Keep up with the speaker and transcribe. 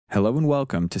Hello and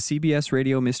welcome to CBS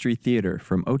Radio Mystery Theater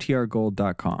from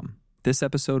OTRGold.com. This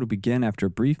episode will begin after a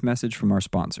brief message from our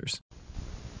sponsors.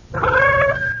 Come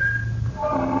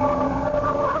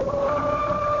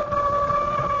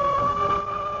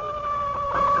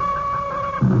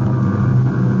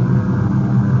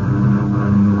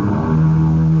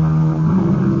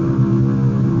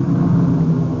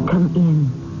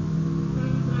in.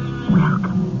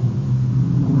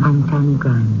 Welcome. I'm Tammy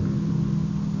Grimes.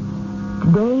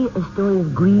 Today, a story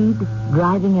of greed,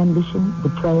 driving ambition,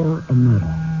 betrayal, and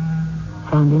murder.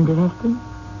 Sound interesting?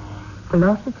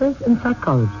 Philosophers and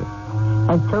psychologists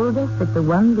have told us that the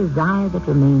one desire that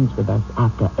remains with us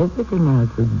after everything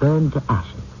else is burned to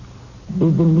ashes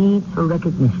is the need for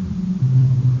recognition.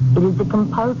 It is the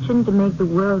compulsion to make the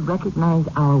world recognize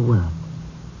our worth.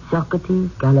 Socrates,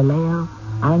 Galileo,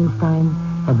 Einstein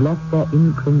have left their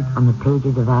imprint on the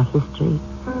pages of our history,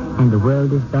 and the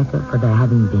world is better for their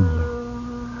having been here.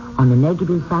 On the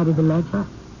negative side of the ledger,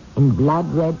 in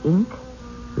blood-red ink,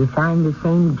 we find the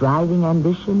same driving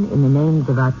ambition in the names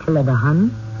of Attila the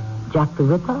Hun, Jack the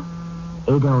Ripper,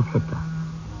 Adolf Hitler.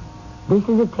 This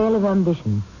is a tale of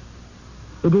ambition.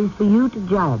 It is for you to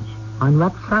judge on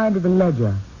what side of the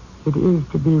ledger it is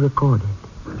to be recorded.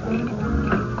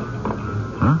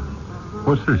 Huh?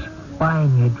 What's this?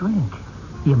 Buying you a drink.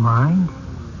 You mind?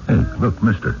 Hey, look,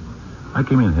 mister. I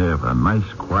came in here for a nice,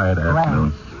 quiet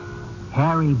afternoon.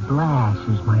 Harry Blass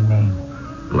is my name.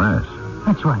 Blass?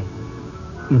 That's right.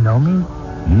 You know me?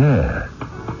 Yeah.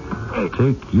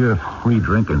 Take your free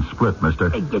drink and split, mister.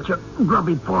 Hey, get your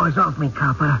grubby paws off me,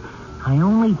 copper. I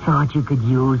only thought you could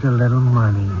use a little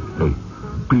money. Hey,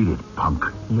 beat it, punk.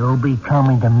 You'll be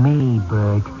coming to me,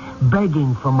 Bert,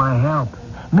 begging for my help.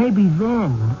 Maybe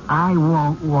then I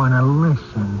won't want to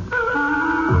listen.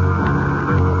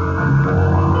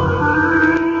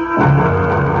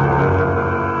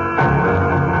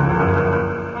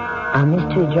 Our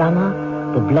mystery drama,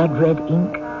 The Blood Red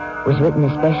Ink, was written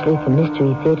especially for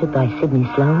Mystery Theater by Sidney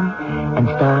Sloan and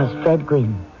stars Fred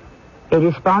Gwynne. It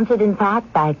is sponsored in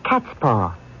part by Cat's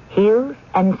Paw, Heels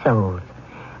and Souls.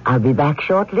 I'll be back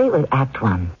shortly with Act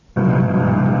One.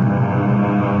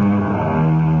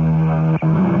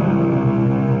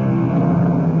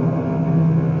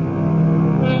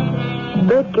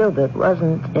 Bert Gilbert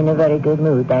wasn't in a very good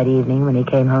mood that evening when he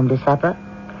came home to supper.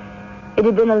 It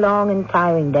had been a long and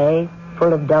tiring day,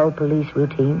 full of dull police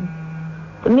routine.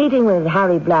 The meeting with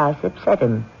Harry Blass upset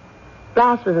him.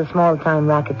 Blass was a small-time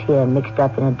racketeer mixed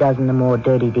up in a dozen or more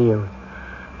dirty deals.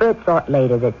 Bert thought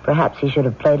later that perhaps he should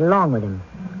have played along with him,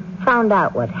 found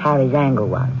out what Harry's angle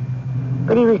was.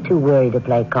 But he was too worried to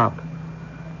play cop.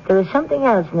 There was something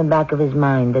else in the back of his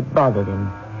mind that bothered him.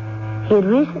 He had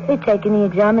recently taken the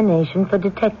examination for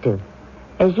detective.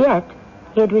 As yet,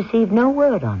 he had received no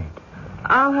word on it.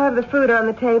 I'll have the food on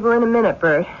the table in a minute,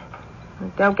 Bert.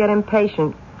 Don't get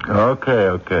impatient.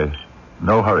 Okay.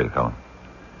 No hurry, Colin.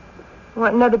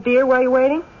 Want another beer while you're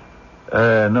waiting?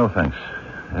 No, thanks.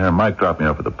 Mike dropped me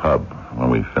off at the pub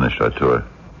when we finished our tour.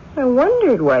 I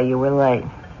wondered why you were late.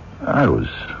 I was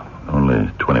only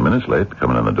 20 minutes late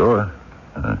coming in the door.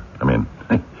 Haven't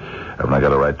I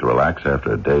got a right to relax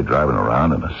after a day driving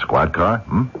around in a squad car?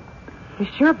 You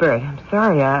sure, Bert? I'm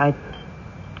sorry. I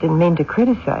didn't mean to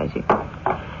criticize you.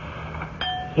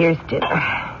 Here's dinner.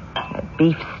 A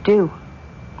beef stew.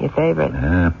 Your favorite.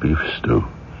 Yeah, beef stew.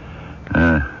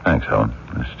 Thanks, Helen.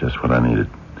 That's just what I needed.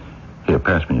 Here,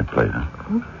 pass me your plate.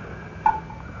 Huh?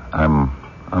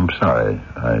 I'm sorry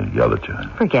I yelled at you.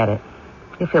 Forget it.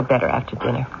 You'll feel better after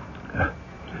dinner. Yeah,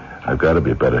 I've got to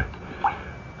be better.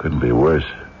 Couldn't be worse.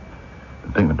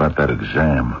 Been thinking about that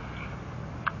exam.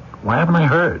 Why haven't I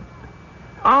heard?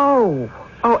 Oh,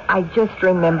 I just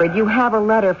remembered. You have a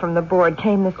letter from the board.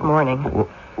 Came this morning.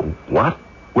 What?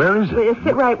 Where is it? Well,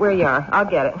 sit right where you are. I'll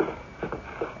get it.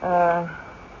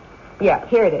 Yeah,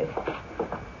 here it is.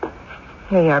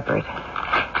 Here you are, Bert.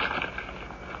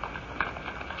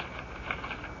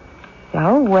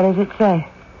 So, what does it say?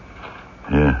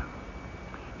 Yeah.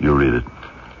 You read it.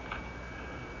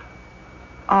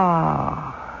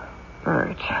 Oh,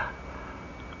 Bert.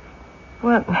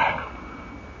 Well,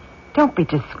 don't be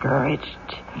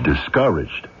discouraged.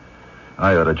 Discouraged?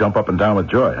 I ought to jump up and down with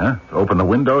joy, huh? Open the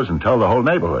windows and tell the whole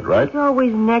neighborhood, right? It's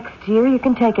always next year. You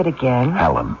can take it again.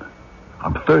 Helen,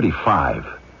 I'm 35.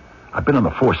 I've been on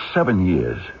the force 7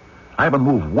 years. I haven't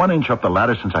moved 1 inch up the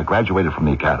ladder since I graduated from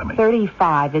the academy.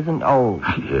 35 isn't old.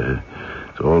 Yeah,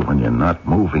 it's old when you're not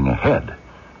moving ahead.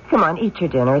 Come on, eat your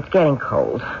dinner. It's getting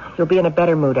cold. You'll be in a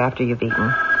better mood after you've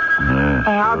eaten. Yeah,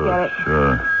 Hey, I'll get it.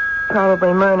 Sure.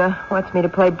 Probably Myrna wants me to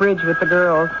play bridge with the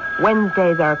girls.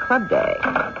 Wednesday's our club day.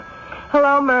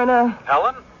 Hello, Myrna.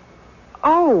 Helen?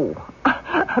 Oh,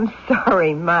 I'm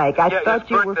sorry, Mike. I thought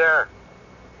you were... there.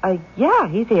 Yeah,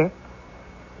 he's here.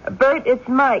 Bert, it's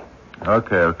Mike.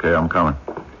 Okay, I'm coming.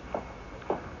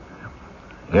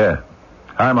 Yeah.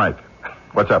 Hi, Mike.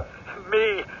 What's up?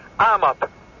 Me, I'm up.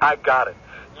 I got it.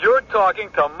 You're talking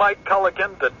to Mike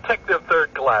Culligan, Detective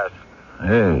Third Class.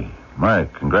 Hey,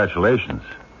 Mike, congratulations.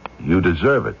 You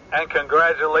deserve it. And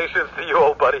congratulations to you,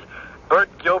 old buddy. Bert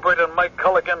Gilbert and Mike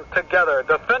Culligan together.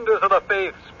 Defenders of the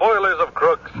faith, spoilers of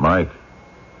crooks. Mike,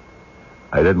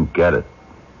 I didn't get it.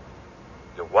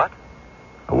 You what?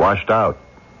 I washed out.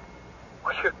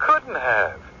 Well, you couldn't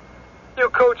have. You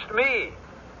coached me.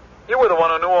 You were the one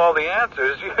who knew all the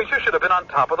answers. You should have been on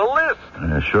top of the list.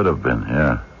 I should have been,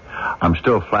 yeah. I'm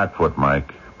still flatfoot,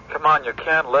 Mike. Come on, you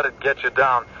can't let it get you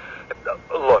down.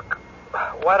 Look,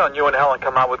 why don't you and Helen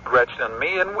come out with Gretchen and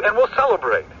me, and we'll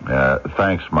celebrate.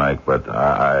 Thanks, Mike, but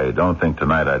I don't think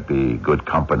tonight I'd be good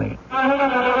company.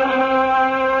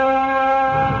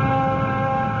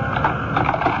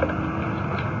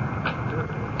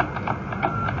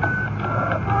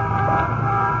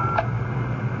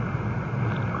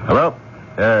 Hello?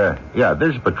 Yeah,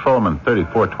 this is Patrolman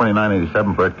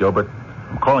 342987, Bert Gilbert.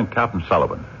 I'm calling Captain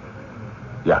Sullivan.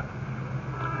 Yeah.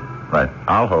 Right,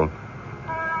 I'll hold.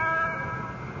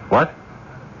 What?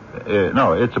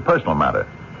 No, it's a personal matter.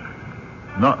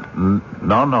 No,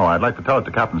 I'd like to tell it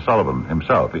to Captain Sullivan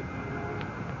himself.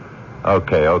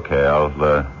 Okay, I'll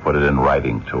put it in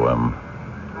writing to him.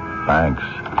 Thanks.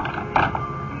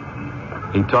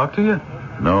 He talked to you?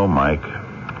 No, Mike.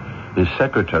 His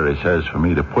secretary says for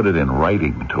me to put it in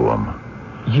writing to him.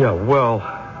 Yeah, well,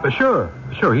 sure.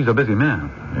 He's a busy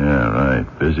man. Yeah,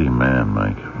 right. Busy man,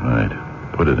 Mike.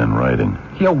 Right. Put it in writing.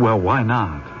 Yeah, well, why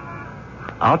not?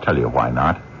 I'll tell you why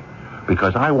not.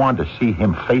 Because I want to see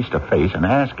him face to face and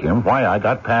ask him why I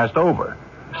got passed over.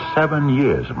 7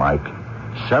 years, Mike.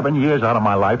 7 years out of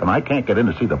my life, and I can't get in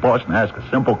to see the boss and ask a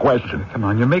simple question. Come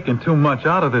on, you're making too much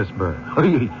out of this, Bert.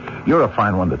 You're a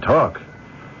fine one to talk.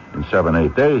 In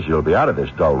 7-8 days, you'll be out of this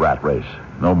dull rat race.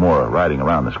 No more riding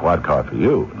around the squad car for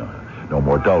you. No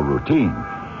more dull routine.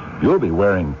 You'll be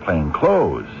wearing plain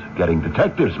clothes, getting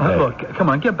detectives pay. Look, come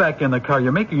on, get back in the car.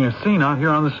 You're making a scene out here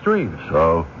on the street.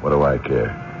 So, what do I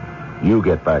care? You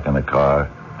get back in the car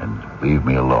and leave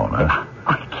me alone, huh?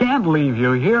 I can't leave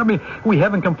you here. I mean, we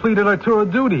haven't completed our tour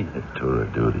of duty. Tour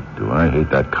of duty? Do I hate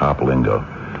that cop lingo?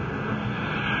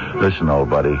 Listen, old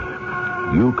buddy.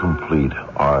 You complete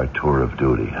our tour of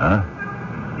duty, huh?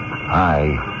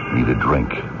 I need a drink.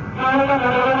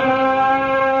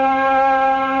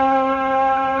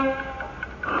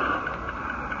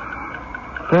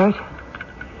 Bert,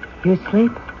 you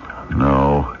asleep?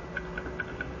 No.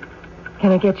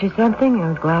 Can I get you something?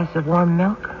 A glass of warm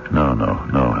milk? No,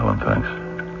 Helen, thanks.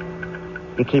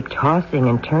 You keep tossing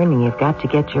and turning. You've got to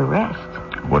get your rest.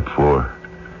 What for?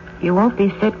 You won't be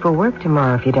fit for work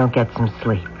tomorrow if you don't get some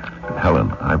sleep.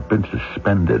 Helen, I've been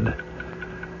suspended.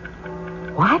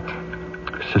 What?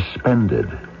 Suspended.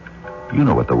 You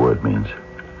know what the word means.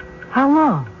 How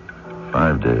long?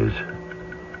 5 days.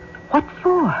 What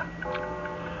for?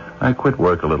 I quit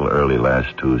work a little early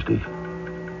last Tuesday.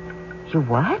 You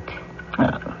what?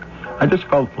 I just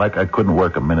felt like I couldn't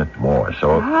work a minute more,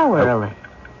 so... How early?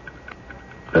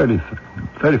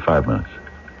 35 minutes.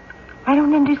 I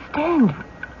don't understand.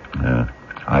 Yeah,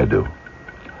 I do.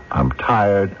 I'm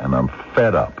tired and I'm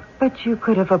fed up. But you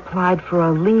could have applied for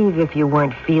a leave if you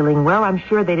weren't feeling well. I'm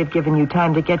sure they'd have given you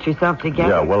time to get yourself together.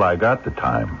 Yeah, well, I got the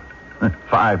time.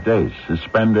 5 days,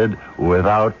 suspended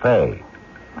without pay.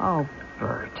 Oh,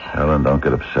 Bert. Helen, don't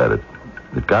get upset.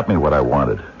 It got me what I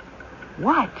wanted.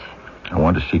 What? I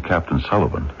wanted to see Captain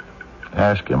Sullivan.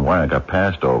 Ask him why I got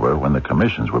passed over when the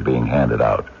commissions were being handed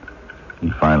out. He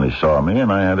finally saw me,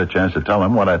 and I had a chance to tell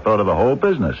him what I thought of the whole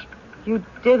business. You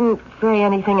didn't say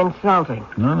anything insulting.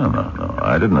 No.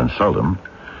 I didn't insult him.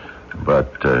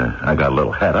 But I got a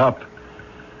little head up.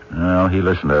 Well, he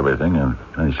listened to everything, and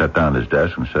then he sat down at his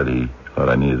desk and said he thought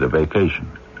I needed a vacation.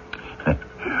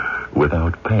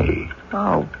 Without pay.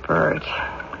 Oh, Bert.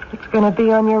 It's going to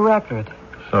be on your record.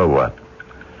 So what?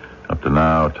 Up to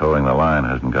now, towing the line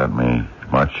hasn't got me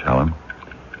much, Helen.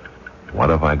 What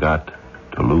have I got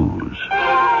to lose?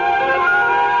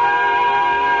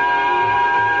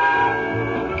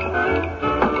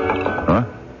 Huh?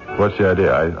 What's the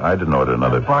idea? I didn't order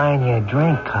another... I'm buying you a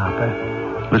drink,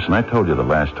 Copper. Listen, I told you the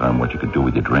last time what you could do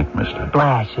with your drink, mister.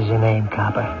 Blash is your name,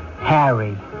 Copper.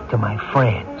 Harry to my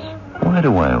friends. Why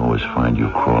do I always find you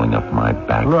crawling up my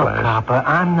back, Look, Blash? Copper,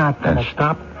 I'm not gonna... And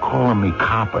stop calling me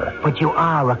Copper. But you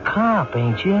are a cop,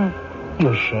 ain't you? You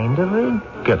ashamed of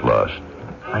it? Get lost.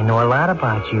 I know a lot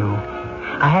about you.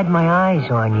 I had my eyes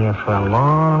on you for a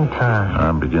long time.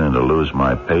 I'm beginning to lose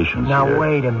my patience Now, here.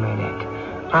 wait a minute.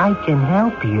 I can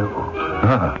help you.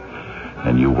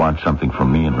 And you want something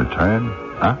from me in return?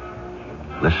 Huh?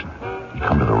 Listen, you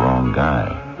come to the wrong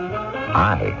guy.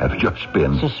 I have just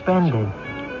been... Suspended.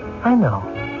 I know.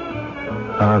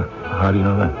 How do you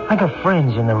know that? I got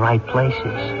friends in the right places.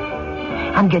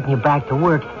 I'm getting you back to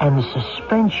work, and the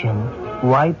suspension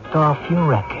wiped off your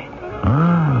record.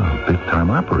 Ah, big-time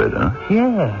operator, huh?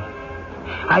 Yeah.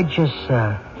 I just,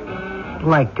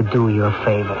 like to do you a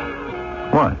favor.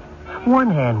 What?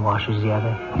 One hand washes the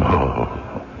other. Oh.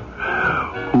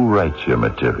 Who writes your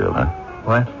material, huh?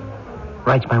 What?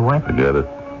 Writes my what? Forget it.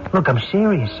 Look, I'm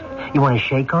serious. You want to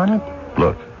shake on it?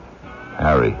 Look,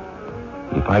 Harry,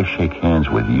 if I shake hands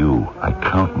with you, I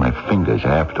count my fingers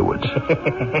afterwards.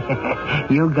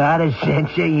 You got a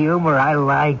sense of humor. I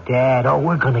like that. Oh,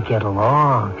 we're going to get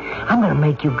along. I'm going to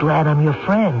make you glad I'm your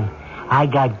friend. I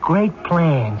got great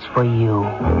plans for you.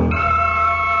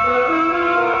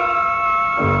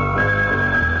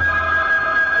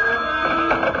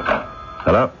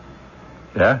 Hello?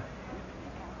 Yeah?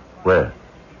 Where?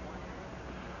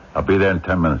 I'll be there in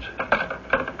 10 minutes.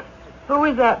 Who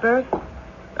is that, Bert?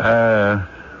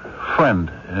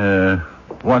 Friend.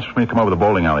 Wants me to come over to the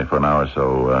bowling alley for an hour,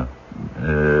 so,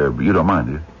 you don't mind,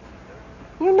 do you?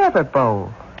 You never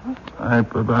bowl.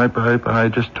 I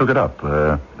just took it up.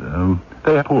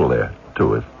 They have a pool there,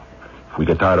 too. If we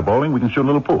get tired of bowling, we can shoot a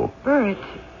little pool. Bert,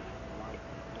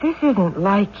 this isn't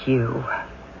like you.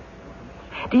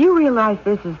 Do you realize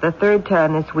this is the third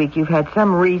time this week you've had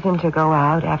some reason to go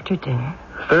out after dinner?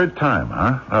 Third time,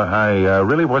 huh? I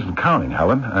really wasn't counting,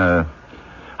 Helen.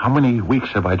 How many weeks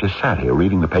have I just sat here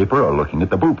reading the paper or looking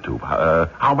at the boob tube?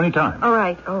 How many times? All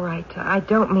right. I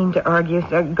don't mean to argue.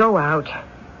 So go out.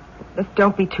 Just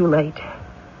don't be too late.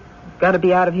 Got to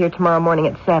be out of here tomorrow morning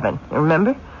at 7.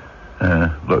 Remember?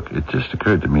 Look, it just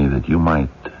occurred to me that you might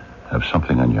have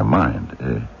something on your mind.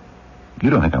 You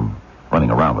don't think I'm running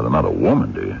around with another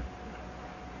woman, do you?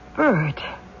 Bert,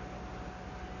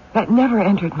 that never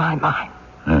entered my mind.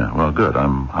 Yeah, well, good.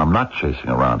 I'm not chasing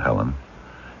around, Helen.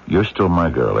 You're still my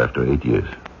girl after 8 years.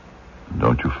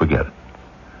 Don't you forget it.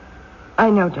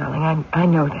 I know, darling. I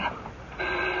know that.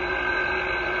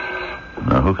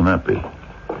 Now, who can that be?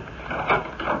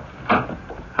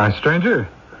 Hi, stranger.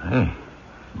 Hey,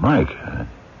 Mike.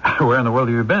 Where in the world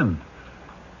have you been?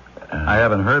 I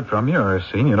haven't heard from you or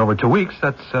seen you in over 2 weeks.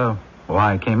 That's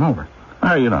why I came over.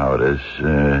 Oh, you know how it is.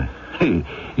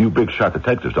 You big shot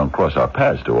detectives don't cross our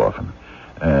paths too often.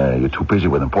 You're too busy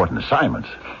with important assignments.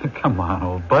 Come on,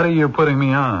 old buddy, you're putting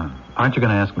me on. Aren't you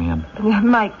going to ask me in?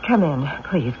 Mike, come in.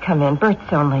 Please, come in.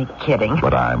 Bert's only kidding.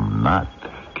 But I'm not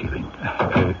kidding.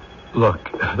 Hey, look,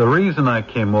 the reason I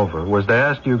came over was to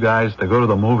ask you guys to go to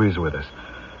the movies with us.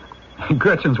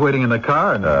 Gretchen's waiting in the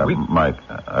car, and Mike,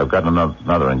 I've got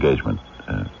another engagement.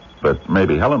 But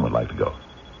maybe Helen would like to go.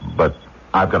 But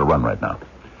I've got to run right now.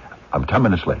 I'm 10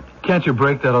 minutes late. Can't you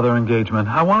break that other engagement?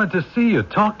 I wanted to see you,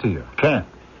 talk to you. Can't.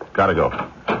 Gotta go.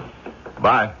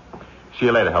 Bye. See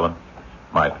you later, Helen.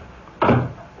 Mike.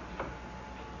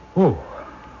 Oh,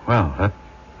 well, that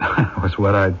was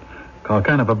what I'd call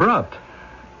kind of abrupt.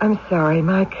 I'm sorry,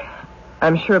 Mike.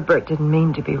 I'm sure Bert didn't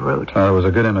mean to be rude. It was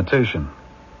a good imitation.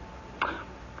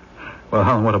 Well,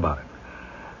 Helen, what about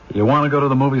it? You want to go to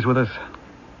the movies with us?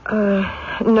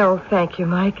 No, thank you,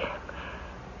 Mike.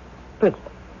 But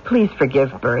please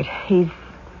forgive Bert. He's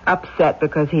upset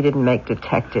because he didn't make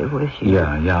detective with you.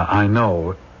 Yeah, I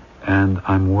know. And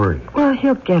I'm worried. Well,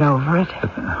 he'll get over it.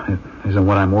 It isn't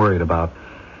what I'm worried about.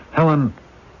 Helen,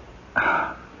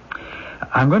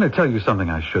 I'm going to tell you something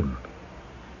I shouldn't.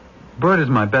 Bert is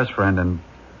my best friend and...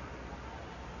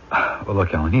 Well,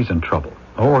 look, Helen, he's in trouble.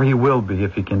 Or he will be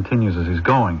if he continues as he's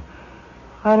going.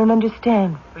 I don't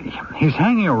understand. He's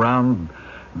hanging around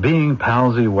being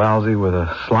palsy-walsy with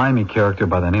a slimy character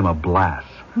by the name of Blass.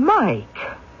 Mike,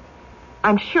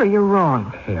 I'm sure you're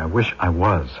wrong. Hey, I wish I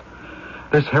was.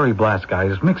 This Harry Blass guy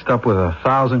is mixed up with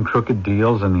 1,000 crooked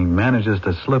deals, and he manages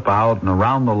to slip out and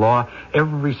around the law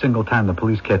every single time the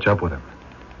police catch up with him.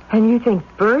 And you think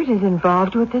Bert is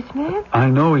involved with this man? I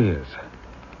know he is.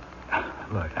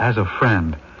 Look, as a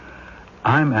friend,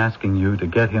 I'm asking you to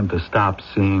get him to stop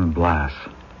seeing Blass.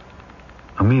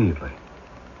 Immediately.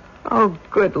 Oh,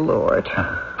 good Lord.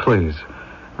 Please,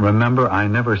 remember I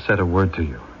never said a word to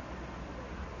you.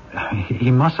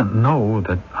 He mustn't know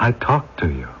that I talked to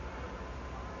you.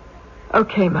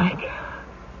 Okay, Mike.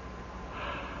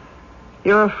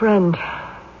 You're a friend.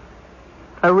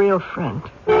 A real friend.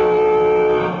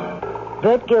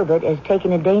 Bert Gilbert has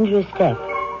taken a dangerous step.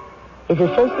 His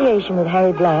association with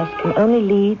Harry Blass can only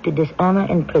lead to dishonor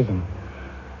and prison.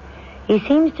 He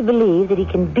seems to believe that he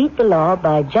can beat the law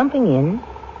by jumping in,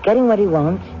 getting what he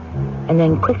wants, and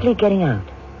then quickly getting out.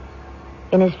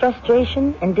 In his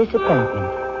frustration and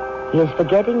disappointment, he is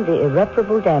forgetting the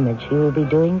irreparable damage he will be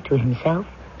doing to himself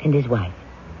and his wife.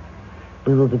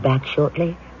 We will be back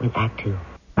shortly with Act 2.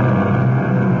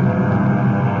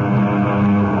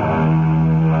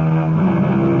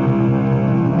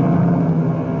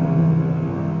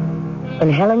 When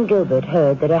Helen Gilbert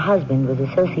heard that her husband was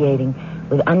associating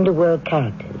with underworld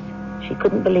characters, she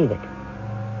couldn't believe it.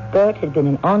 Bert had been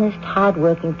an honest,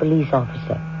 hard-working police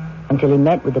officer until he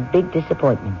met with a big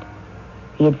disappointment.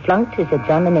 He had flunked his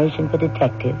examination for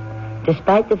detective,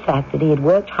 despite the fact that he had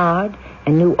worked hard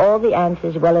and knew all the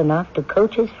answers well enough to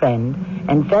coach his friend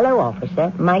and fellow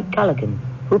officer, Mike Culligan,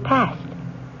 who passed.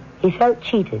 He felt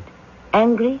cheated,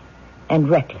 angry, and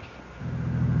reckless.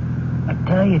 I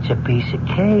tell you, it's a piece of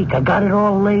cake. I got it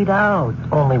all laid out.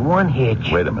 Only one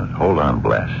hitch. Wait a minute. Hold on,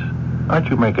 Blas. Aren't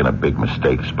you making a big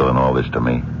mistake spilling all this to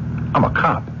me? I'm a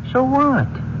cop. So what?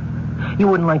 You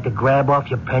wouldn't like to grab off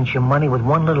your pension money with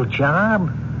one little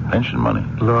job? Pension money?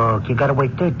 Look, you gotta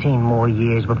wait 13 more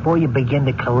years before you begin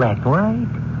to collect, right?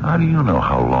 How do you know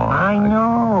how long? I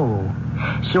know.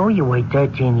 So you wait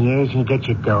 13 years and you get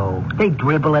your dough. They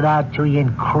dribble it out to you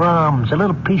in crumbs, a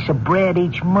little piece of bread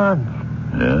each month.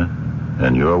 Yeah?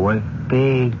 And your way?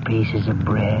 Big pieces of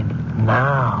bread.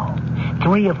 Now.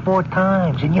 3 or 4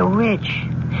 times, and you're rich.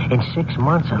 In 6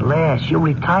 months or less, you'll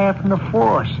retire from the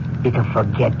force. You can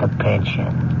forget the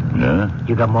pension. Yeah?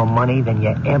 You got more money than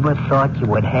you ever thought you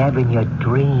would have in your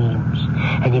dreams.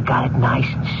 And you got it nice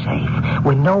and safe,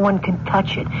 where no one can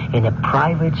touch it, in a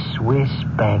private Swiss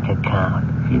bank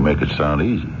account. You make it sound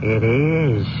easy. It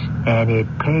is, and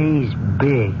it pays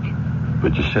big.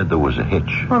 But you said there was a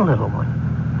hitch. A little one.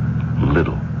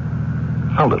 Little?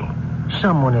 How little?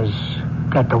 Someone has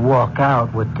got to walk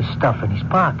out with the stuff in his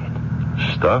pocket.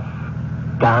 Stuff?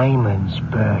 Diamonds,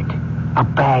 Bert. A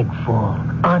bag full.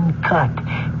 Uncut.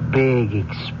 Big,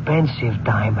 expensive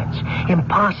diamonds.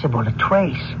 Impossible to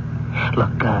trace.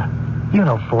 Look, you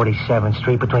know 47th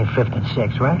Street between 5th and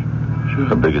 6th, right? Sure.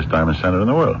 The biggest diamond center in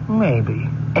the world. Maybe.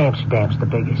 Amsterdam's the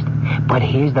biggest. But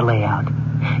here's the layout.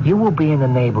 You will be in the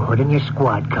neighborhood in your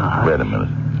squad car. Wait a minute.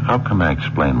 How can I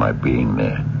explain my being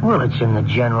there? Well, it's in the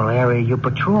general area you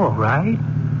patrol, right?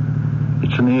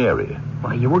 It's in the area.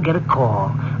 Well, you will get a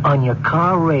call on your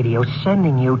car radio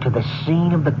sending you to the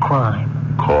scene of the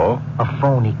crime. Call? A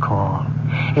phony call.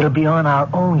 It'll be on our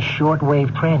own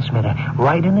shortwave transmitter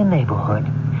right in the neighborhood.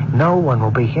 No one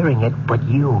will be hearing it but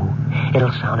you.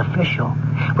 It'll sound official.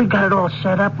 We've got it all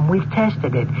set up and we've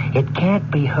tested it. It can't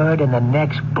be heard in the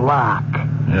next block.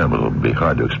 Yeah, but it'll be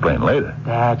hard to explain later.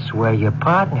 That's where your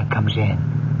partner comes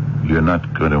in. You're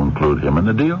not going to include him in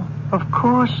the deal? Of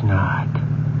course not.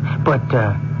 But,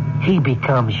 he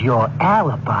becomes your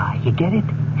alibi. You get it?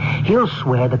 He'll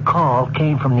swear the call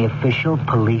came from the official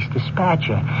police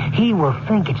dispatcher. He will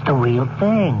think it's the real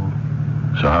thing.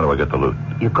 So how do I get the loot?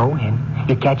 You go in,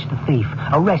 you catch the thief,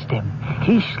 arrest him.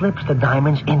 He slips the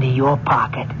diamonds into your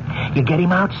pocket. You get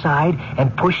him outside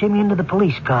and push him into the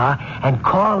police car and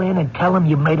call in and tell him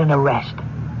you made an arrest.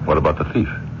 What about the thief?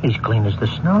 He's clean as the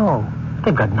snow.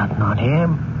 They've got nothing on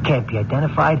him. Can't be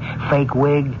identified. Fake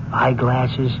wig,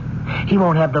 eyeglasses. He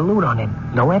won't have the loot on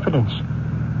him. No evidence.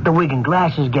 The wig and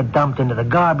glasses get dumped into the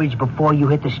garbage before you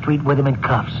hit the street with him in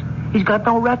cuffs. He's got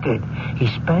no record. He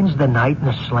spends the night in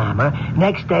the slammer.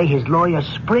 Next day, his lawyer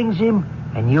springs him,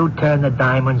 and you turn the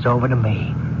diamonds over to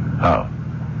me. How?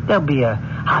 There'll be a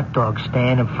hot dog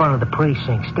stand in front of the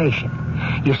precinct station.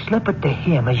 You slip it to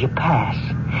him as you pass.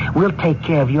 We'll take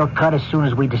care of your cut as soon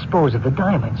as we dispose of the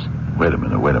diamonds. Wait a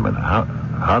minute.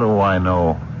 How do I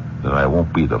know that I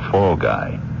won't be the fall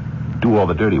guy? Do all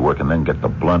the dirty work and then get the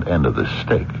blunt end of the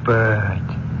stick. Bert,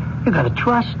 you gotta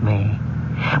trust me.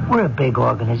 We're a big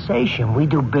organization. We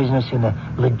do business in a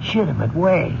legitimate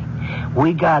way.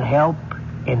 We got help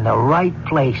in the right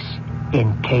place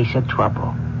in case of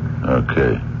trouble.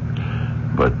 Okay.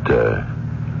 But,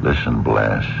 listen,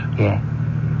 Blas. Yeah?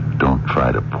 Don't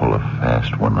try to pull a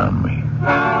fast one on me.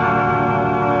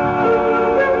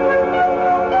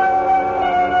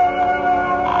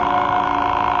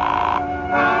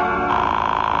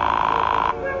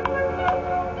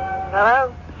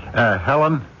 Hello?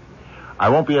 Helen, I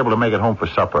won't be able to make it home for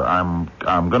supper. I'm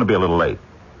going to be a little late.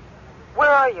 Where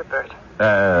are you, Bert?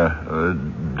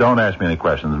 Don't ask me any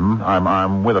questions.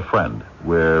 I'm with a friend.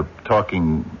 We're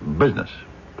talking business.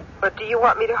 But do you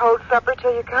want me to hold supper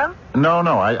till you come? No,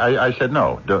 I said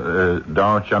no.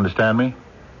 Don't you understand me?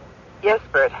 Yes,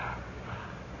 Bert.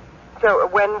 So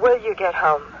when will you get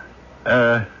home?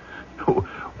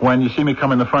 When you see me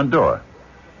come in the front door.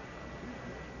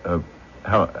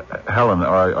 Helen,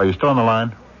 are you still on the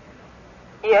line?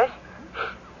 Yes?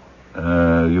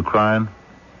 You crying?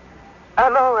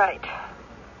 I'm all right.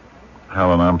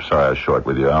 Helen, I'm sorry I was short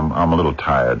with you. I'm a little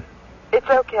tired. It's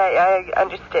okay. I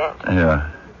understand. Yeah.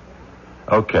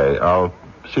 Okay, I'll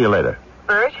see you later.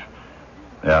 Bert?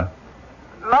 Yeah?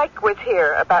 Mike was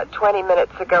here about 20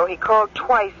 minutes ago. He called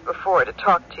twice before to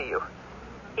talk to you.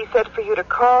 He said for you to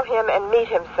call him and meet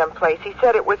him someplace. He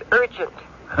said it was urgent.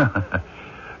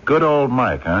 Good old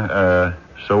Mike, huh?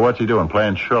 So what's he doing,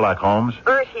 playing Sherlock Holmes?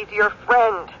 Bert, he's your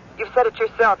friend. You've said it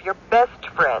yourself, your best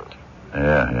friend.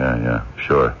 Yeah.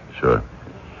 Sure.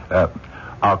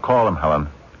 I'll call him, Helen.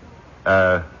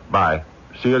 Bye.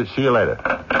 See you later.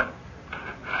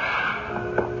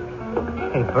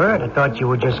 Hey, Bert, I thought you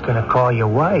were just going to call your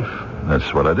wife.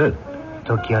 That's what I did.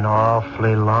 Took you an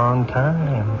awfully long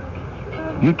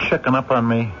time. You checking up on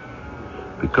me?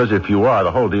 Because if you are,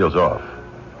 the whole deal's off.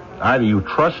 Either you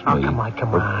trust me... Oh,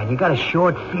 come on. You got a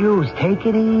short fuse. Take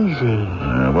it easy.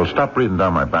 Well, stop breathing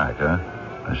down my back, huh?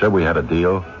 I said we had a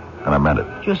deal, and I meant it.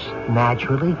 Just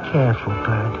naturally careful,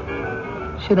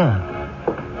 Bert. Sit down.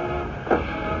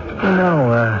 You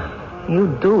know,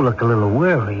 you do look a little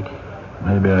worried.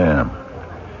 Maybe I am.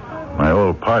 My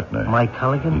old partner... Mike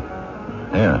Culligan?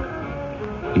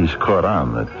 Yeah. He's caught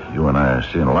on that you and I are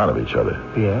seeing a lot of each other.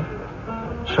 Yeah?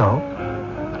 So?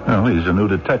 Well, he's a new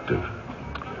detective.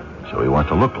 So he wants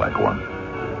to look like one.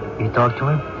 You talk to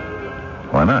him?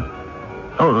 Why not?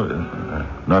 Oh,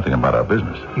 nothing about our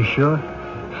business. You sure?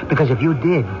 Because if you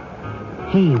did,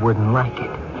 he wouldn't like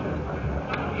it.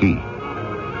 He?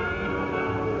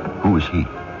 Who is he?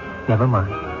 Never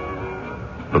mind.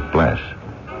 Look, Blas,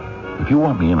 if you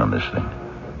want me in on this thing,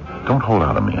 don't hold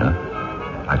out on me, huh?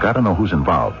 I gotta know who's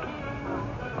involved.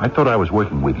 I thought I was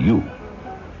working with you.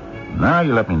 Now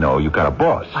you let me know you got a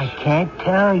boss. I can't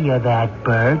tell you that,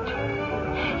 Bert.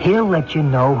 He'll let you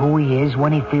know who he is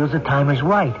when he feels the time is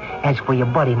right. As for your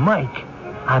buddy Mike,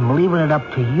 I'm leaving it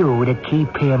up to you to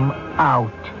keep him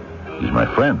out. He's my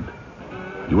friend.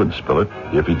 You wouldn't spill it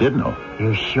if he did know.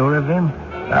 You sure of him?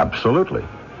 Absolutely.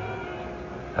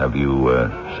 Have you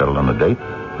settled on a date?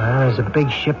 Well, there's a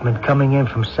big shipment coming in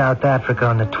from South Africa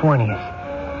on the 20th.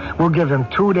 We'll give them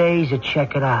 2 days to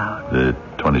check it out. The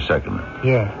 22nd?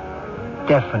 Yeah,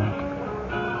 definite.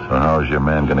 So how's your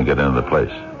man going to get into the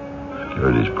place?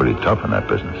 Security's pretty tough in that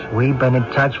business. We've been in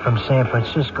touch from San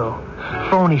Francisco.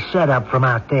 Phony setup from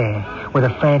out there with a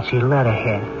fancy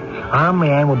letterhead. Our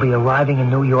man will be arriving in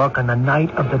New York on the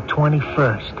night of the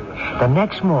 21st. The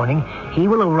next morning, he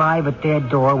will arrive at their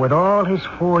door with all his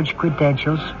forged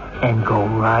credentials and go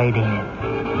right in.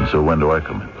 And so when do I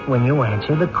come in? When you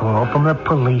answer the call from the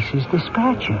police's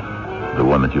dispatcher. The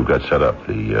one that you got set up,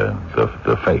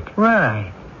 the fake.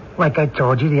 Right. Like I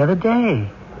told you the other day.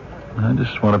 I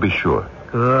just want to be sure.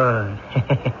 Good.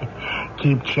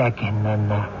 Keep checking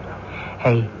and,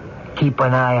 hey, keep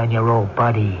an eye on your old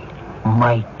buddy,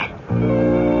 Mike.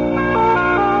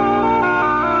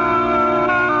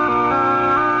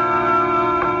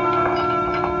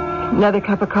 Another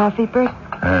cup of coffee, Bert?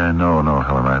 No,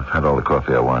 Helen. I've had all the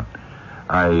coffee I want.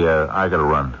 I gotta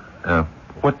run.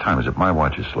 What time is it? My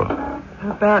watch is slow.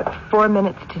 About 4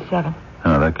 minutes to 7.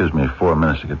 Oh, that gives me 4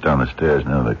 minutes to get down the stairs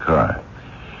and into the car.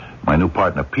 My new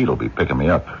partner, Pete, will be picking me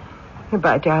up.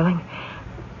 Goodbye, darling.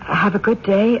 Have a good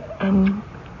day and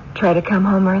try to come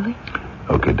home early.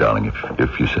 Okay, darling,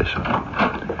 if you say so.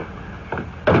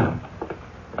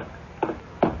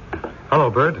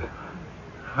 Hello, Bert.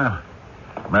 Well,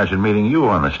 imagine meeting you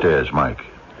on the stairs, Mike.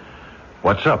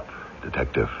 What's up,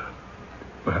 detective?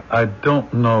 I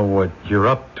don't know what you're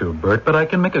up to, Bert, but I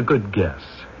can make a good guess.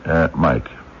 Mike,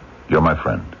 you're my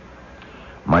friend.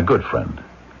 My good friend.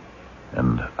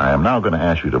 And I am now going to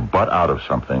ask you to butt out of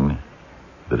something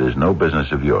that is no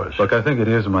business of yours. Look, I think it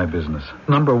is my business.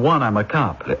 Number one, I'm a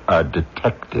cop. A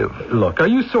detective. Look, are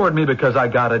you sore at me because I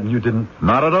got it and you didn't?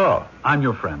 Not at all. I'm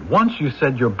your friend. Once you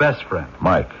said your best friend.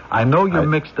 Mike. I know you're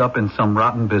mixed up in some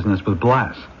rotten business with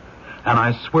Blas. And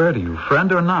I swear to you,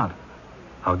 friend or not,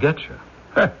 I'll get you.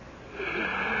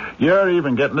 You're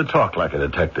even getting to talk like a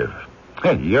detective.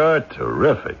 Hey, you're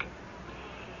terrific.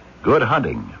 Good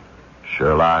hunting,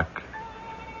 Sherlock.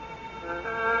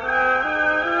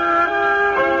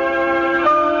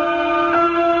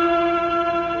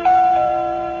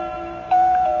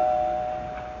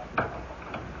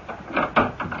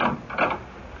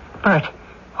 Bert,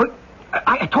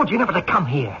 I told you never to come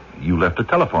here. You left a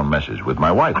telephone message with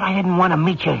my wife. But I didn't want to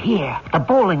meet you here. At the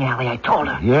bowling alley, I told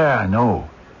her. Yeah, I know.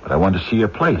 But I wanted to see your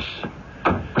place.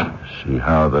 See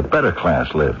how the better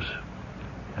class lives.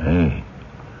 Hey,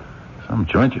 some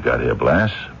joint you got here,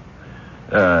 Blas.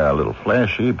 A little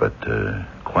flashy, but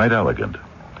Quite elegant.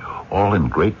 All in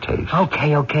great taste. Okay,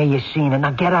 you've seen it.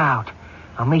 Now get out.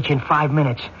 I'll meet you in 5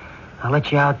 minutes. I'll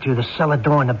let you out through the cellar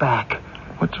door in the back.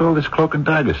 What's all this cloak and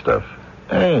dagger stuff?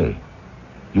 Hey,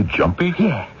 you jumpy?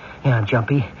 Yeah, I'm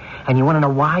jumpy. And you want to know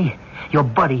why? Your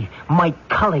buddy, Mike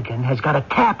Culligan, has got a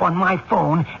tap on my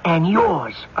phone and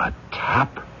yours. A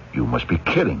tap? You must be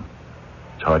kidding.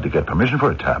 It's hard to get permission for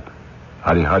a tap.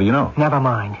 How do you know? Never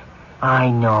mind. I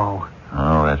know.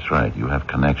 Oh, that's right. You have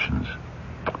connections.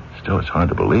 Still, it's hard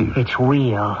to believe. It's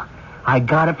real. I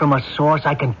got it from a source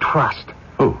I can trust.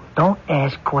 Who? Don't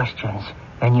ask questions,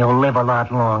 and you'll live a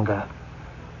lot longer.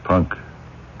 Punk,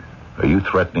 are you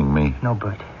threatening me? No,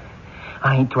 Bert.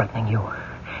 I ain't threatening you.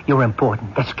 You're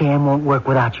important. The scam won't work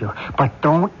without you. But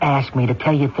don't ask me to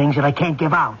tell you things that I can't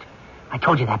give out. I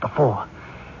told you that before.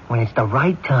 When it's the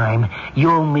right time,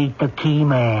 you'll meet the key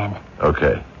man.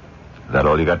 Okay. Is that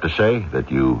all you got to say?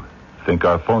 That you think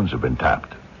our phones have been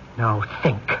tapped? No,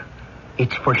 think.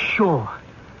 It's for sure.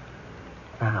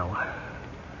 Now,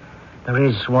 there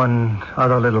is one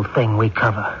other little thing we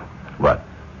cover. What?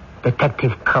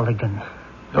 Detective Culligan.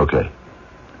 Okay.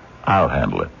 I'll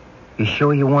handle it. You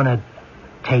sure you want to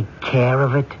take care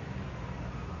of it?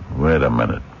 Wait a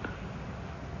minute.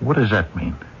 What does that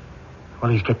mean?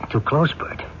 Well, he's getting too close,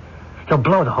 Bert. He'll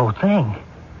blow the whole thing.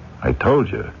 I told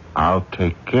you, I'll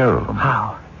take care of him.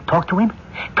 How? Talk to him?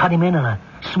 Cut him in on a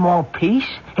small piece?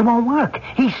 It won't work.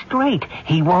 He's straight.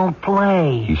 He won't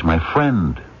play. He's my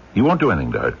friend. He won't do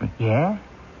anything to hurt me. Yeah?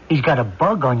 He's got a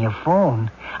bug on your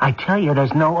phone. I tell you,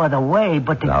 there's no other way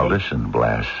but to... Now listen,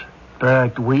 Blass.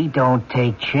 Bert, we don't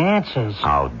take chances.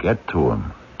 I'll get to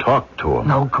him. Talk to him.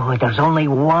 No good. There's only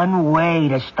one way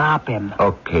to stop him.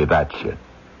 Okay, that's it.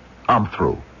 I'm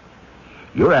through.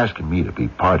 You're asking me to be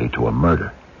party to a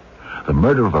murder. The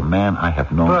murder of a man I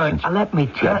have known Bert, since... let me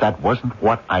tell... That wasn't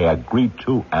what I agreed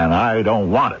to, and I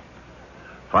don't want it.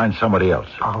 Find somebody else.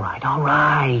 All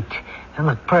right. And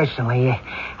look, personally,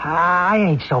 I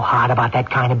ain't so hot about that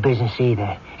kind of business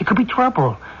either. It could be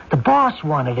trouble. The boss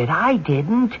wanted it. I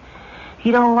didn't.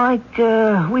 He don't like,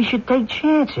 we should take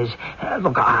chances.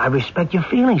 Look, I respect your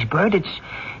feelings, Bert.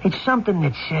 It's something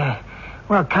that's,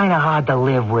 kind of hard to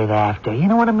live with after. You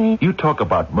know what I mean? You talk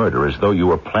about murder as though you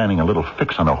were planning a little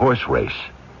fix on a horse race.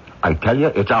 I tell you,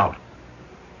 it's out.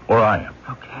 Or I am.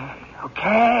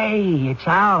 Okay. It's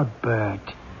out, Bert.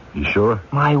 You sure?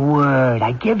 My word.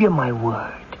 I give you my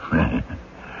word.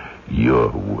 Your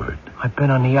word. I've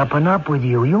been on the up and up with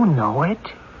you. You know it.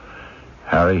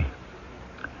 Harry,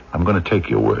 I'm going to take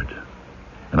your word.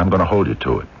 And I'm going to hold you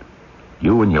to it.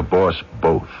 You and your boss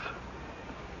both.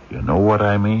 You know what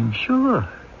I mean? Sure,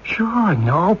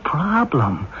 no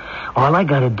problem. All I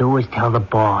gotta do is tell the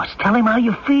boss. Tell him how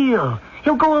you feel.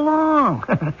 He'll go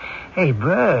along. Hey,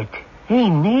 Bert, he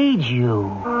needs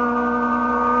you.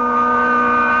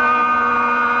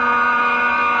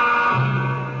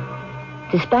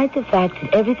 Despite the fact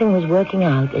that everything was working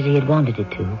out as he had wanted it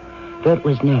to, Bert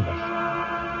was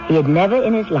nervous. He had never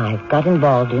in his life got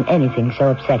involved in anything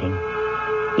so upsetting.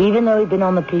 Even though he'd been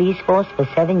on the police force for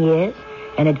 7 years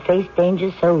and had faced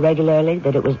dangers so regularly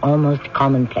that it was almost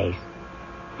commonplace,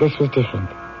 this was different.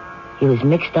 He was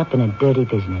mixed up in a dirty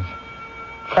business,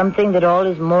 something that all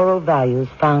his moral values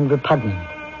found repugnant.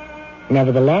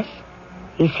 Nevertheless,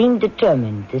 he seemed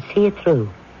determined to see it through.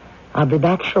 I'll be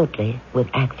back shortly with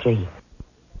Act 3.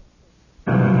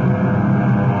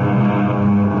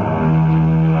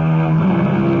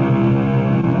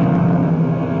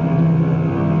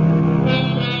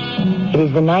 It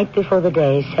is the night before the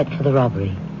day set for the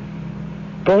robbery.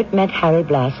 Bert met Harry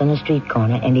Blass on a street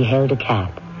corner and he hailed a cab.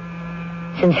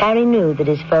 Since Harry knew that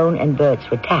his phone and Bert's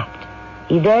were tapped,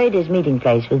 he varied his meeting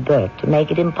place with Bert to make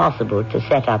it impossible to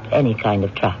set up any kind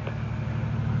of trap.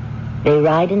 They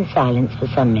ride in silence for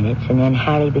some minutes and then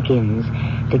Harry begins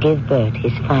to give Bert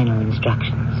his final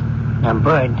instructions. Now,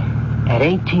 Bert, at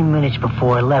 18 minutes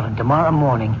before 11 tomorrow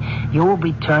morning, you will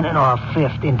be turning off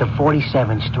 5th into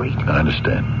 47th Street. I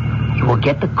understand. You will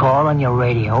get the call on your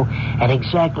radio at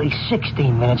exactly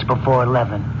 16 minutes before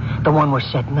 11, the one we're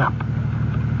setting up.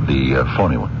 The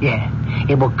phony one? Yeah.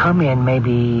 It will come in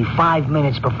maybe 5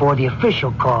 minutes before the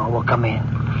official call will come in.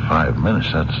 5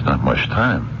 minutes? That's not much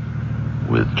time.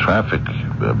 With traffic,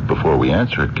 before we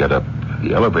answer it, get up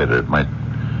the elevator, it might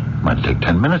take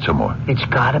 10 minutes or more. It's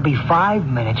got to be 5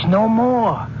 minutes, no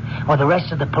more. Or the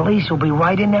rest of the police will be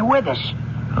right in there with us.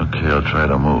 Okay, I'll try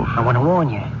to move. I want to warn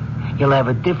you. You'll have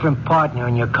a different partner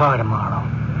in your car tomorrow.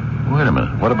 Wait a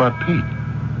minute. What about Pete?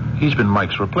 He's been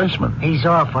Mike's replacement. He's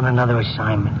off on another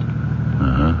assignment.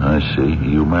 I see.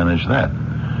 You manage that.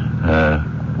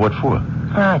 What for?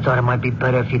 I thought it might be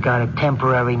better if you got a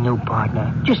temporary new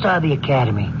partner, just out of the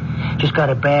academy. Just got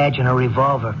a badge and a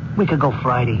revolver. We could go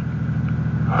Friday.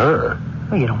 Her?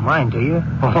 Well, you don't mind, do you?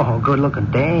 Oh,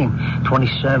 good-looking dame.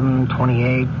 27,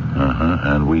 28. Uh-huh.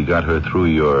 And we got her through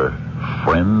your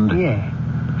friend? Yeah.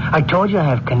 I told you I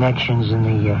have connections in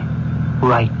the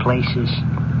right places.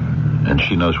 And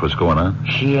she knows what's going on?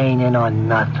 She ain't in on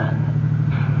nothing.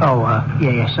 Oh,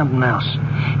 yeah, something else.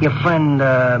 Your friend,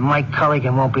 Mike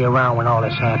Culligan, won't be around when all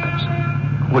this happens.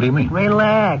 What do you mean?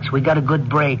 Relax. We got a good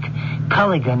break.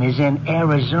 Culligan is in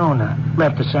Arizona.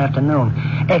 Left this afternoon.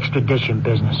 Extradition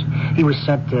business. He was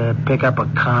sent to pick up a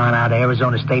con out of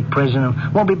Arizona State Prison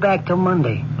and won't be back till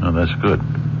Monday. Oh, that's good.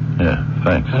 Yeah,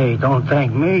 thanks. Hey, don't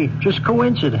thank me. Just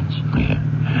coincidence.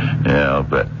 Yeah, I'll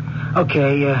bet.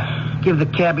 Okay, give the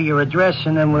cabbie your address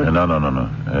and then we'll... No.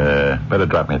 Better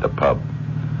drop me at the pub.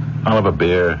 I'll have a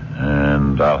beer,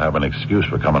 and I'll have an excuse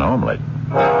for coming home late.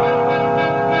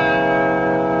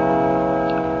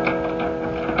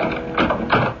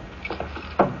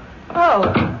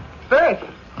 Oh, Bert.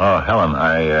 Oh, Helen,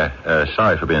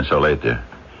 sorry for being so late, dear.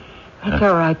 That's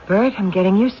all right, Bert. I'm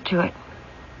getting used to it.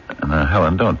 Now,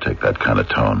 Helen, don't take that kind of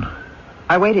tone.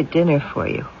 I waited dinner for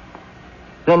you.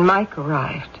 Then Mike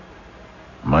arrived.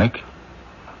 Mike?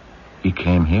 He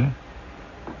came here?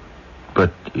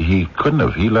 But he couldn't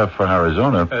have. He left for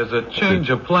Arizona. As a change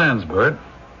of plans, Bert.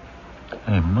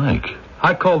 Hey, Mike.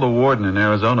 I called the warden in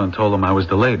Arizona and told him I was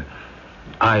delayed.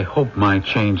 I hope my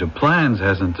change of plans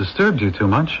hasn't disturbed you too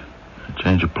much.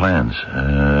 Change of plans.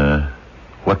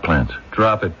 What plans?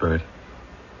 Drop it, Bert.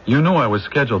 You knew I was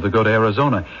scheduled to go to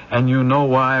Arizona, and you know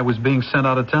why I was being sent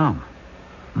out of town.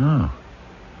 No,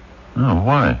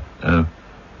 why?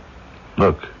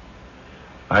 Look,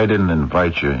 I didn't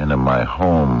invite you into my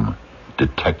home,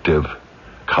 Detective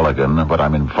Culligan, but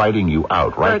I'm inviting you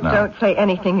out right Bert, now. don't say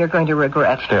anything you're going to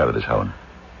regret. Stay out of this, Helen.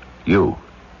 You,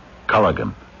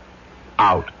 Culligan,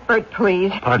 out. Bert,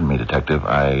 please. Pardon me, Detective.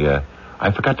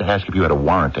 I forgot to ask if you had a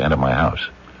warrant to enter my house.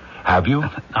 Have you?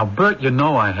 Now, Bert, you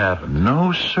know I haven't.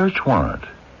 No search warrant.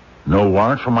 No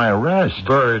warrant for my arrest.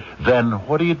 Bert. Then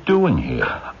what are you doing here?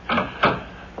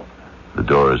 The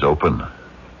door is open,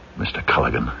 Mr.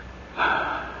 Culligan.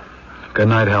 Good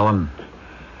night, Helen.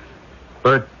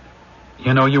 Bert,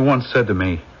 you know, you once said to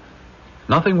me,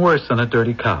 nothing worse than a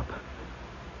dirty cop.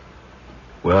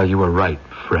 Well, you were right,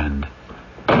 friend.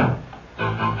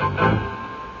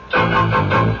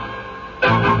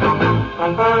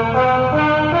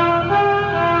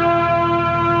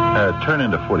 Turn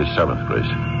into 47th, Grace.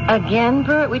 Again,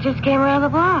 Bert? We just came around the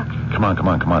block. Come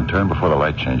on. Turn before the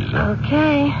light changes.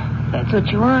 Okay, that's what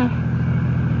you want.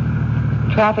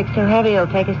 Traffic's so heavy it'll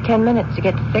take us 10 minutes to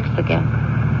get to 6th again.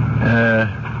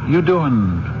 You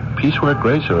doing piecework,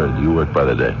 Grace, or do you work by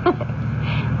the day?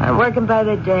 I'm working by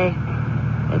the day.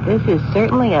 But this is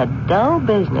certainly a dull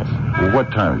business. Well,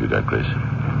 what time have you got, Grace?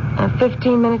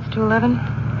 15 minutes to 11.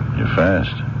 You're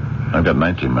fast. I've got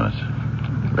 19 minutes.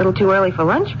 A little too early for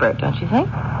lunch, Bert, don't you think?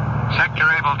 Sector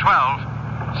Able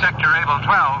 12. Sector Able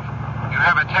 12. You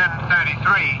have a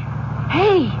 1033.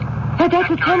 Hey, that's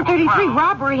a Sector Able 1033 12.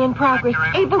 robbery in progress.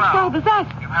 Sector Able 12 is us.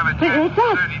 You have a It's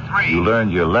us. 1033. You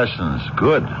learned your lessons.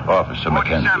 Good, Officer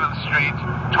McKenzie. 47th Street,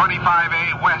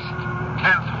 25A West,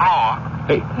 10th floor.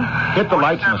 Hey, hit the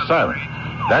lights and the siren.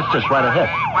 That's just right ahead.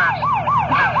 25A West,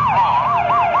 10th floor.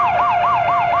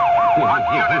 What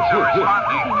units are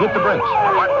responding? Hit the brakes.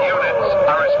 What units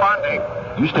are responding?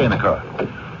 You stay in the car.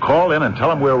 Call in and tell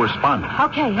them we're responding.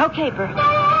 Okay, Bert.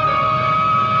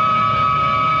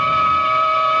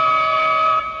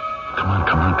 Come on.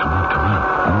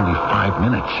 Only 5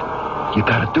 minutes. You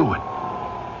gotta do it.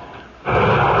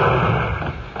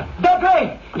 That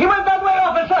way! He went that way,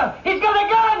 officer! He's got a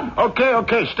gun!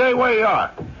 Okay. Stay where you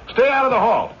are. Stay out of the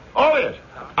hall. All ears.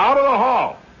 Out of the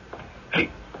hall. Hey,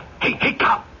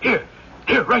 cop.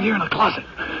 Here, right here in the closet.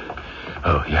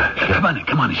 Oh, yeah.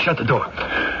 Come on, and shut the door.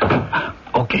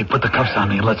 Okay, put the cuffs on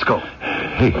me and let's go.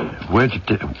 Hey, where'd you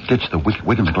ditch the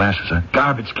Wiggins glasses, huh?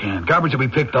 Garbage can. Garbage will be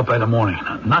picked up by the morning.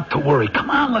 Not to worry. Come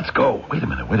on, let's go. Wait a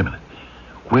minute.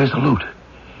 Where's the loot?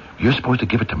 You're supposed to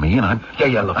give it to me, and I'm...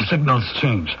 Yeah, look, signals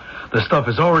change. The stuff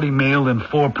is already mailed in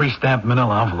 4 pre-stamped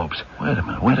manila envelopes. Wait a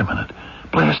minute.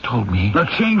 Blast told me... Now,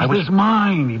 changed his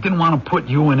mind. He didn't want to put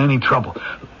you in any trouble.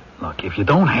 Look, if you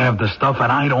don't have the stuff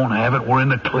and I don't have it, we're in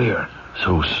the clear.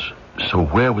 So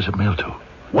where was it mailed to?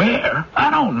 Where? I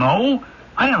don't know.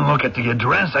 I didn't look at the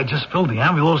address. I just filled the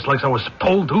envelopes like I was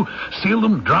told to, sealed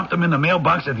them, dropped them in the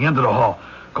mailbox at the end of the hall.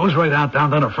 Goes right out down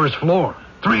to the first floor.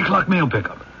 3 o'clock mail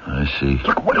pickup. I see.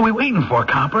 Look, what are we waiting for,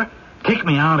 copper? Take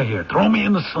me out of here. Throw me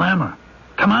in the slammer.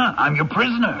 Come on, I'm your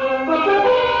prisoner.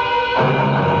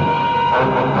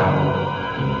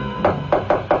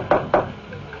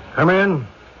 Come in.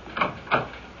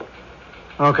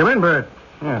 Oh, come in, Bert.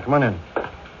 Yeah, come on in.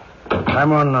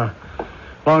 I'm on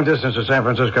long distance to San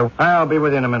Francisco. I'll be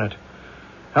with you in a minute.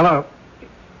 Hello.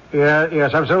 Yeah,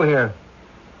 yes, I'm still here.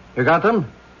 You got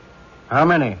them? How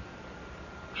many?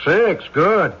 6.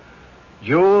 Good.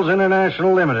 Jules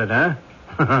International Limited,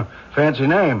 huh? Fancy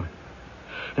name.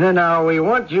 And then now, we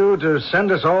want you to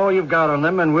send us all you've got on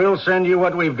them, and we'll send you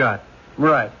what we've got.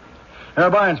 Right.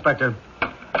 Bye, Inspector.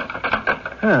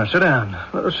 Yeah, sit down.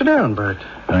 Sit down, Bert.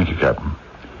 Thank you, Captain.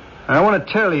 I want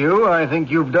to tell you, I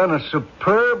think you've done a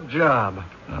superb job.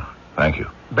 Oh, thank you.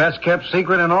 Best kept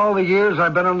secret in all the years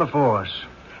I've been on the force.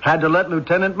 Had to let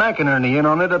Lieutenant McInerney in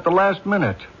on it at the last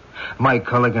minute. Mike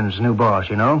Culligan's new boss,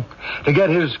 you know, to get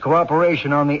his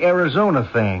cooperation on the Arizona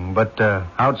thing. But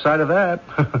outside of that,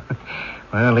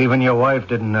 well, even your wife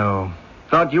didn't know.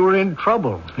 Thought you were in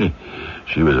trouble.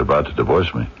 She was about to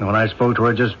divorce me. When I spoke to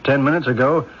her just 10 minutes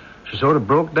ago, she sort of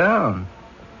broke down.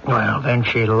 Well, then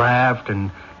she laughed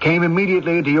and came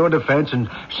immediately to your defense and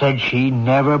said she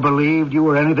never believed you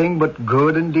were anything but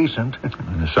good and decent.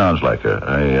 It sounds like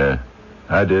her.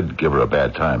 I did give her a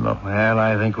bad time, though. Well,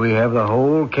 I think we have the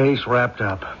whole case wrapped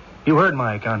up. You heard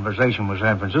my conversation with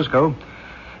San Francisco.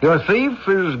 Your thief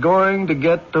is going to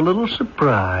get a little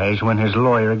surprise when his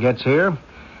lawyer gets here.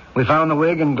 We found the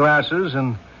wig and glasses,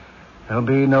 and there'll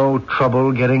be no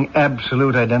trouble getting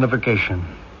absolute identification.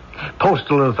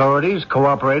 Postal authorities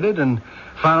cooperated and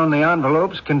found the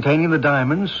envelopes containing the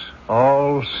diamonds,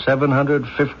 all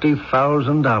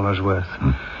 $750,000 worth.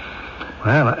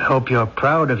 Well, I hope you're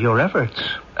proud of your efforts.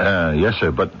 Yes,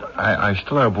 sir, but I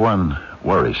still have one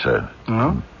worry, sir.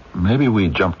 No? Maybe we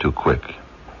jumped too quick,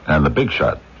 and the big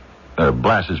shot,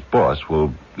 Blass's boss,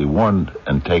 will be warned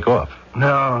and take off.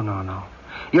 No.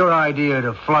 Your idea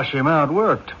to flush him out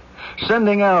worked.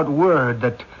 Sending out word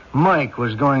that Mike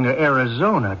was going to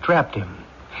Arizona trapped him.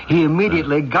 He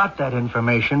immediately got that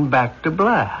information back to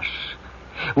Blass.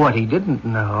 What he didn't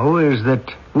know is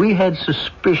that we had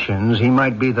suspicions he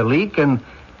might be the leak and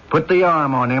put the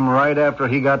arm on him right after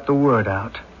he got the word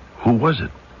out. Who was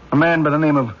it? A man by the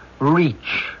name of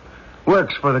Reach.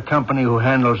 Works for the company who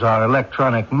handles our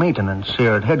electronic maintenance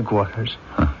here at headquarters.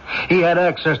 He had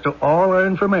access to all our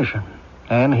information,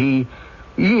 and he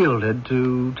yielded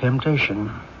to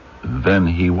temptation. Then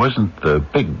he wasn't the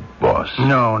big boss.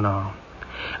 No.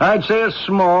 I'd say a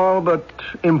small but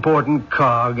important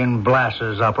cog in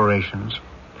Blass's operations.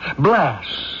 Blass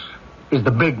is the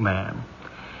big man,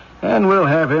 and we'll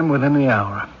have him within the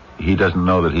hour. He doesn't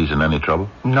know that he's in any trouble?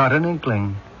 Not an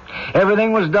inkling.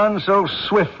 Everything was done so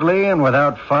swiftly and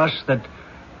without fuss that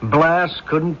Blass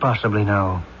couldn't possibly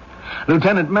know.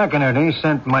 Lieutenant McInerney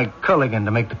sent Mike Culligan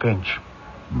to make the pinch.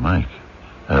 Mike?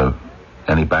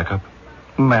 Any backup?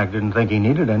 Mac didn't think he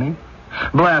needed any.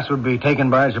 Blass would be taken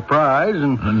by surprise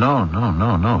and...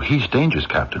 No. He's dangerous,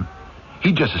 Captain.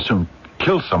 He'd just as soon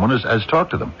kill someone as talk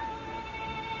to them.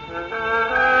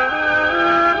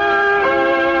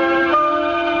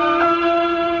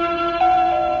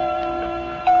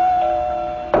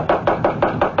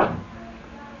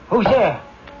 Who's there?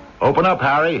 Open up,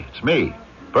 Harry. It's me,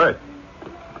 Bert.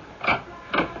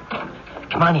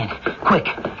 Come on in, quick.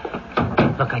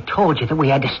 Look, I told you that we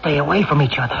had to stay away from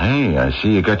each other. Hey, I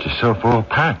see you got yourself all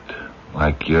packed.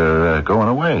 Like you're going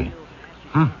away.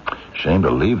 Shame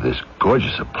to leave this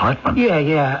gorgeous apartment.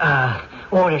 Yeah.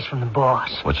 Orders from the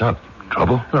boss. What's up?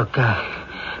 Trouble? Look,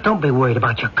 don't be worried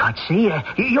about your cut, see?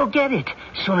 You'll get it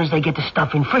as soon as they get the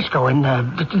stuff in Frisco and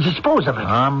dispose of it.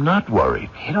 I'm not worried.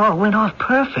 It all went off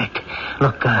perfect.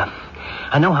 Look,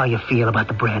 I know how you feel about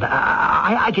the bread.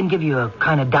 I can give you a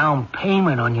kind of down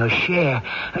payment on your share.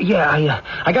 Yeah,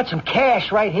 I got some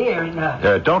cash right here. And,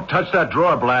 don't touch that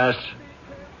drawer, Blass.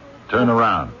 Turn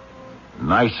around.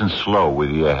 Nice and slow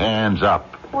with your hands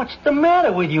up. What's the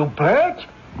matter with you, Bert?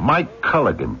 Mike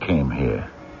Culligan came here.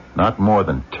 Not more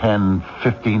than 10,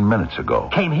 15 minutes ago.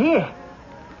 Came here?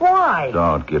 Why?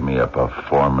 Don't give me a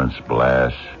performance,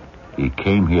 Blass. He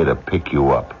came here to pick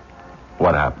you up.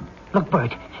 What happened? Look,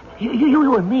 Bert,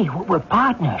 you and me, we're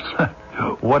partners.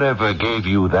 Whatever gave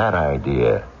you that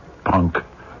idea, punk?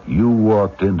 You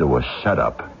walked into a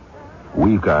setup.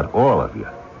 We've got all of you,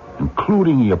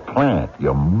 including your plant,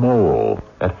 your mole,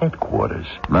 at headquarters.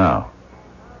 Now,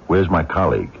 where's my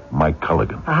colleague, Mike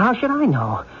Culligan? How should I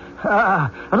know? A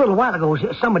little while ago,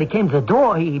 somebody came to the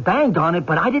door. He banged on it,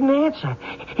 but I didn't answer.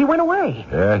 He went away.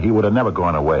 Yeah, he would have never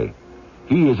gone away.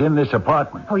 He is in this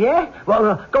apartment. Oh, yeah?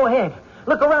 Well, go ahead.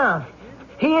 Look around.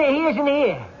 He isn't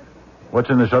here.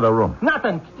 What's in this other room?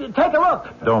 Nothing. Take a look.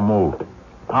 Don't move.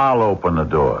 I'll open the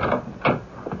door.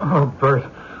 Oh, Bert.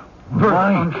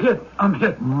 Mike. I'm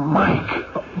hit. Mike.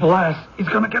 Blass, he's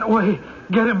going to get away.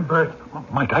 Get him, Bert.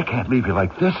 Mike, I can't leave you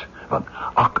like this. Look,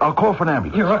 I'll call for an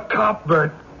ambulance. You're a cop,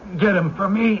 Bert. Get him for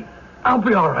me. I'll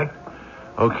be all right.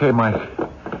 Okay, Mike.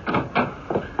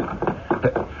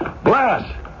 Glass,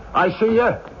 I see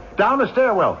you. Down the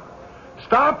stairwell.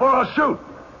 Stop or I'll shoot.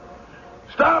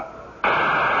 Stop.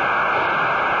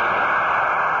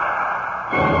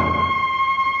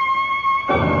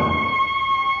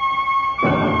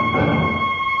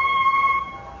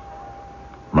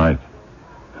 Mike.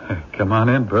 Come on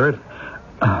in, Bert.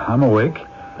 I'm awake.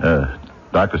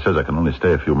 Doctor says I can only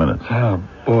stay a few minutes. Oh,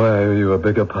 boy, I owe you a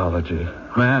big apology.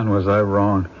 Man, was I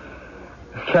wrong.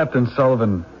 Captain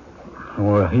Sullivan,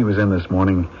 well, he was in this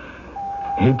morning.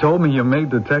 He told me you made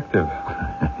detective.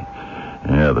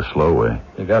 Yeah, the slow way.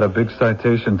 You got a big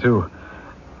citation, too.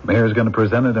 Mayor's going to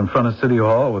present it in front of City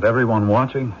Hall with everyone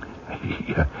watching.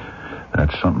 Yeah,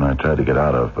 that's something I tried to get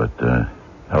out of, but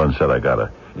Helen said I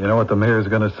gotta. You know what the mayor's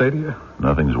going to say to you?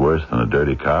 Nothing's worse than a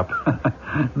dirty cop.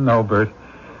 No, Bert.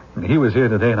 He was here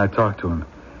today and I talked to him.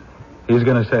 He's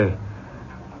going to say,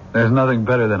 there's nothing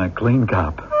better than a clean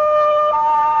cop.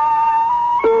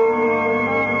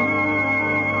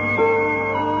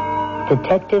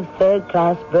 Detective Third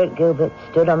Class Bert Gilbert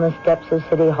stood on the steps of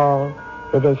City Hall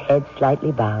with his head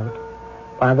slightly bowed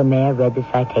while the mayor read the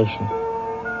citation.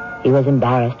 He was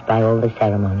embarrassed by all the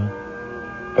ceremony.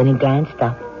 Then he glanced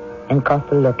up and caught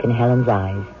the look in Helen's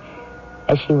eyes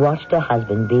as she watched her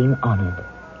husband being honored.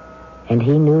 And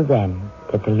he knew then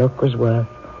that the look was worth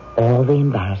all the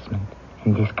embarrassment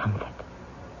and discomfort.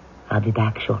 I'll be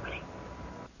back shortly.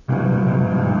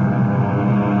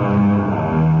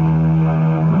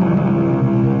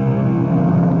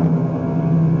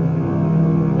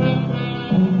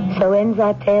 So ends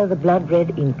our tale, The Blood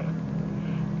Red Ink.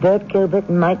 Bert Gilbert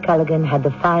and Mike Culligan had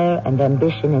the fire and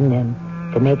ambition in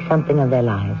them to make something of their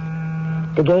lives,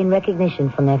 to gain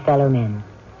recognition from their fellow men.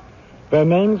 Their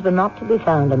names were not to be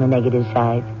found on the negative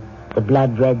side, the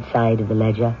blood-red side of the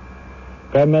ledger.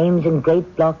 Their names in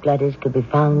great block letters could be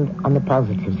found on the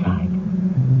positive side.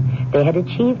 They had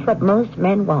achieved what most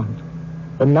men want,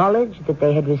 the knowledge that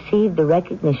they had received the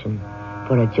recognition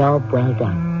for a job well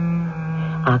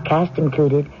done. Our cast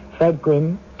included Fred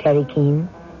Gwynn, Terry Keane,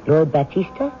 Lloyd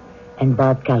Batista, and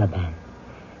Bob Caliban.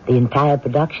 The entire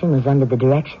production was under the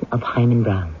direction of Hyman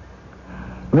Brown.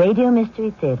 Radio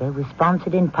Mystery Theater was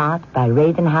sponsored in part by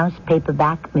Raven House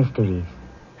Paperback Mysteries.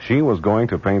 She was going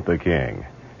to paint the king.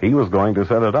 He was going to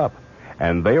set it up.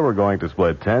 And they were going to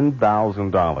split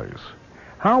 $10,000.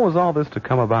 How was all this to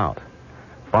come about?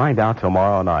 Find out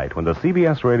tomorrow night when the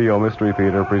CBS Radio Mystery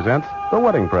Theater presents The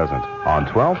Wedding Present on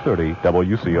 1230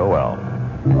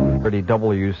 WCOL. Pretty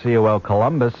WCOL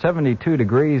Columbus, 72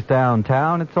 degrees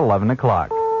downtown. It's 11 o'clock.